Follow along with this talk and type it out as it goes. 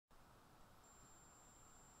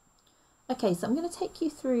Okay, so I'm going to take you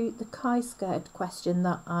through the chi-squared question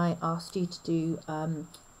that I asked you to do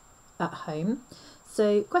at home.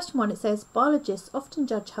 So question 1, it says, biologists often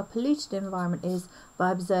judge how polluted an environment is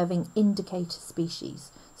by observing indicator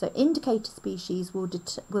species. So indicator species will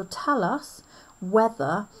tell us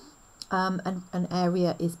whether an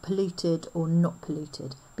area is polluted or not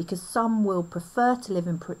polluted, because some will prefer to live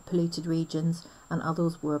in polluted regions and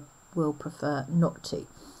others will prefer not to.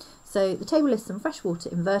 So the table lists some freshwater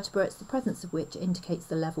invertebrates, the presence of which indicates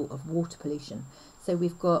the level of water pollution. So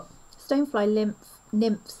we've got stonefly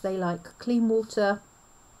nymphs, they like clean water,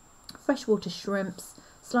 freshwater shrimps,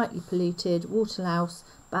 slightly polluted, water louse,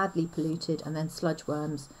 badly polluted, and then sludge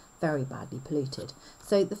worms, very badly polluted.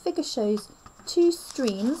 So the figure shows two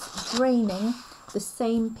streams draining the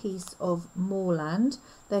same piece of moorland.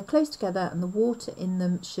 They're close together and the water in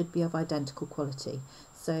them should be of identical quality.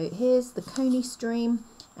 So here's the Coney stream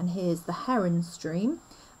and here's the Heron stream.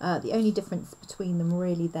 The only difference between them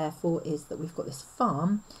really therefore is that we've got this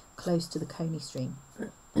farm close to the Coney stream.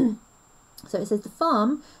 So it says the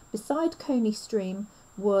farm beside Coney stream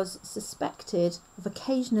was suspected of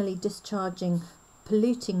occasionally discharging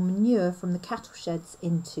polluting manure from the cattle sheds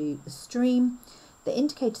into the stream. The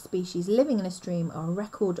indicator species living in a stream are a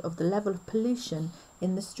record of the level of pollution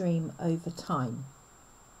in the stream over time.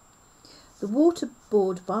 The Water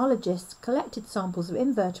Board biologists collected samples of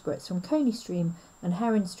invertebrates from Coney stream and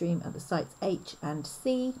Heron stream at the sites H and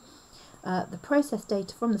C. The process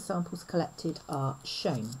data from the samples collected are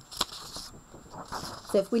shown.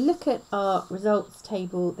 So if we look at our results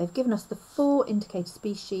table, they've given us the 4 indicator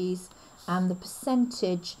species and the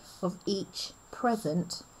percentage of each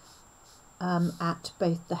present at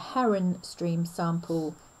both the Heron stream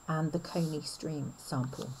sample and the Coney stream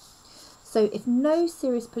sample. So if no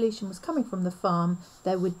serious pollution was coming from the farm,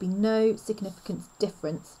 there would be no significant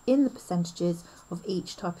difference in the percentages of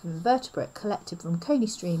each type of invertebrate collected from Coney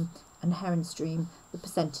stream and Heron stream. The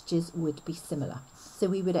percentages would be similar. So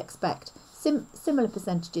we would expect similar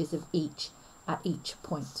percentages of each at each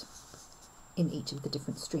point in each of the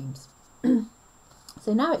different streams.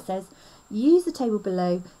 So now it says, use the table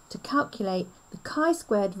below to calculate the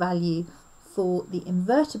chi-squared value for the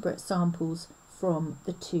invertebrate samples from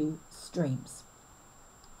the 2 streams.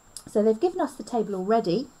 So they've given us the table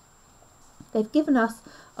already. They've given us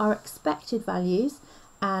our expected values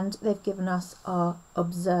and they've given us our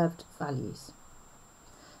observed values.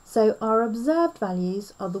 So our observed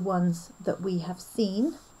values are the ones that we have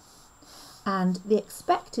seen, and the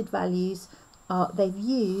expected values are, they've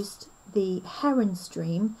used the Heron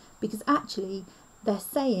stream because actually they're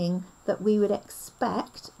saying that we would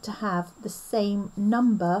expect to have the same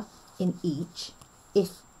number in each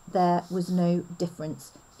if there was no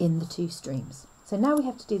difference in the 2 streams. So now we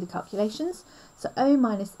have to do the calculations. So O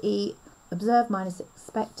minus E, observed minus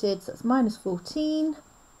expected, so that's minus 14,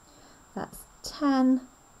 that's 10,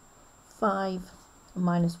 5, and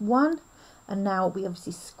minus 1. And now we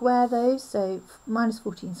obviously square those, so minus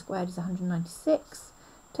 14 squared is 196,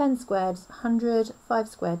 10 squared is 100, 5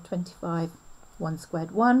 squared 25, 1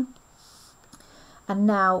 squared 1. And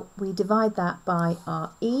now we divide that by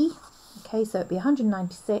our E. Okay, so it'd be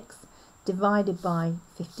 196 divided by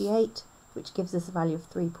 58, which gives us a value of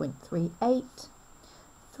 3.38,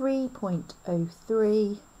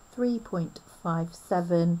 3.03,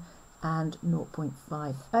 3.57 and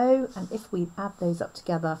 0.50. And if we add those up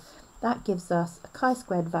together, that gives us a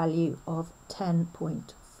chi-squared value of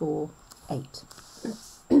 10.48.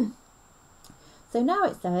 So now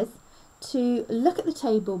it says to look at the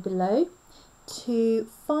table below to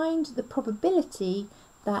find the probability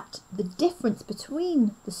that the difference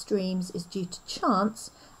between the streams is due to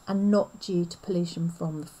chance and not due to pollution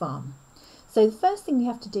from the farm. So the first thing we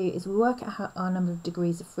have to do is we work out our number of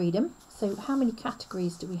degrees of freedom. So how many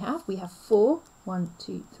categories do we have? We have 4. 1,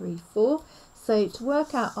 2, 3, 4. So to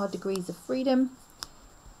work out our degrees of freedom,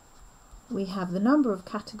 we have the number of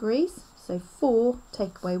categories. So 4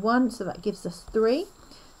 take away 1, so that gives us 3.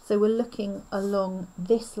 So we're looking along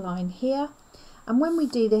this line here. And when we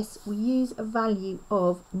do this, we use a value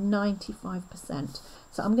of 95%.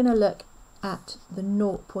 So I'm going to look at the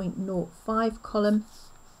 0.05 column.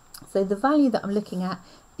 So the value that I'm looking at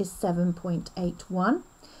is 7.81.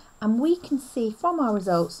 And we can see from our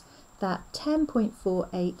results that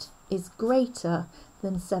 10.48 is greater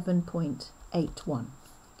than 7.81.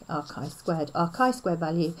 Our chi-squared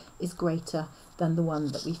value is greater than the one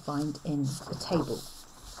that we find in the table.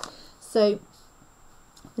 So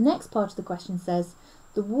the next part of the question says,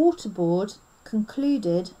 the Water Board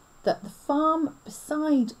concluded that the farm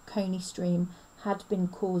beside Coney stream had been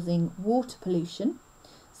causing water pollution.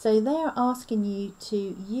 So they're asking you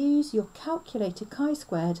to use your calculated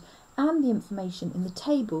chi-squared and the information in the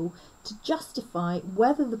table to justify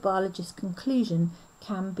whether the biologist's conclusion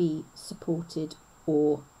can be supported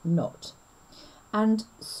or not. And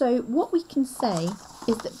so what we can say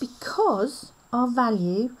is that because our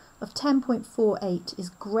value of 10.48 is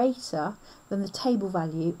greater than the table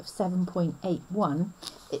value of 7.81,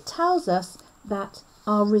 it tells us that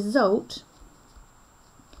our result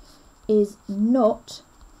is not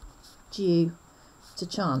due to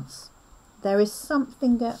chance. There is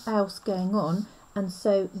something else going on, and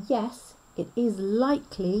so yes, it is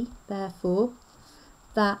likely, therefore,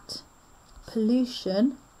 that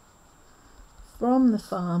pollution from the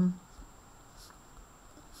farm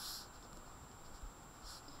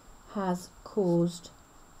has caused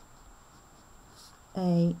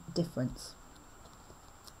a difference.